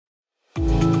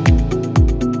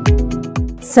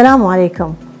Assalamu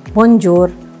alaikum, bonjour,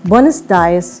 buenos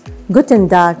dias, guten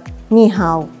tag, ni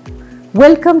hao.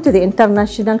 Welcome to the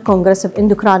International Congress of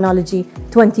Endocrinology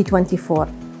 2024.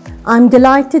 I'm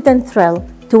delighted and thrilled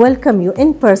to welcome you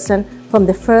in person from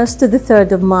the 1st to the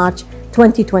 3rd of March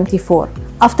 2024.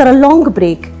 After a long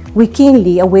break, we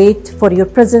keenly await for your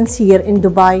presence here in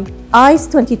Dubai. EDES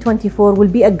 2024 will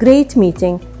be a great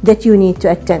meeting that you need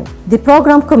to attend. The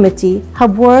program committee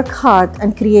have worked hard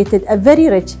and created a very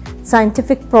rich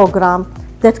scientific program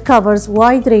that covers a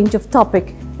wide range of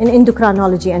topics in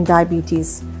endocrinology and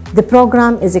diabetes. The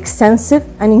program is extensive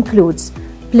and includes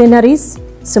plenaries,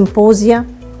 symposia,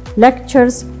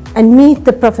 lectures, and meet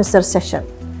the professor session.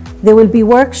 There will be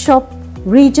workshop,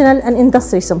 regional and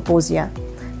industry symposia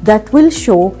that will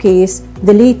showcase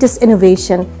the latest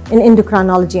innovation in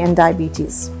endocrinology and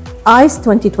diabetes. EDES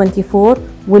 2024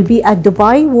 will be at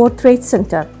Dubai World Trade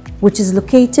Center, which is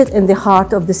located in the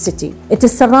heart of the city. It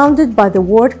is surrounded by the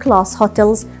world-class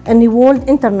hotels and the world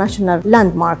international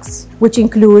landmarks, which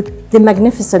include the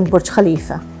magnificent Burj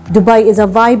Khalifa. Dubai is a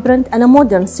vibrant and a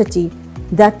modern city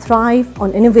that thrives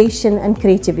on innovation and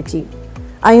creativity.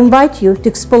 I invite you to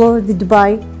explore the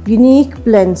Dubai unique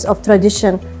blends of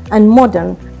tradition and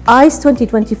modern. EDES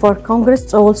 2024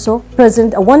 Congress also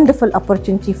presents a wonderful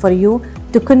opportunity for you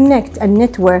to connect and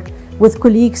network with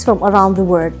colleagues from around the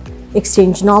world,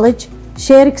 exchange knowledge,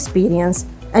 share experience,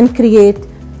 and create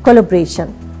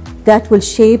collaboration that will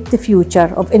shape the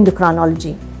future of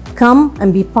endocrinology. Come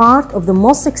and be part of the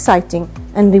most exciting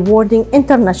and rewarding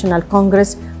International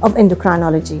Congress of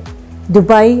Endocrinology.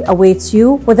 Dubai awaits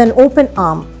you with an open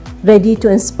arm, ready to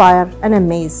inspire and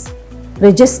amaze.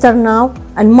 Register now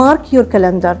and mark your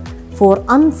calendar for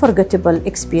unforgettable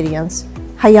experience.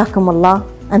 Hayakum Allah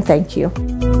and thank you.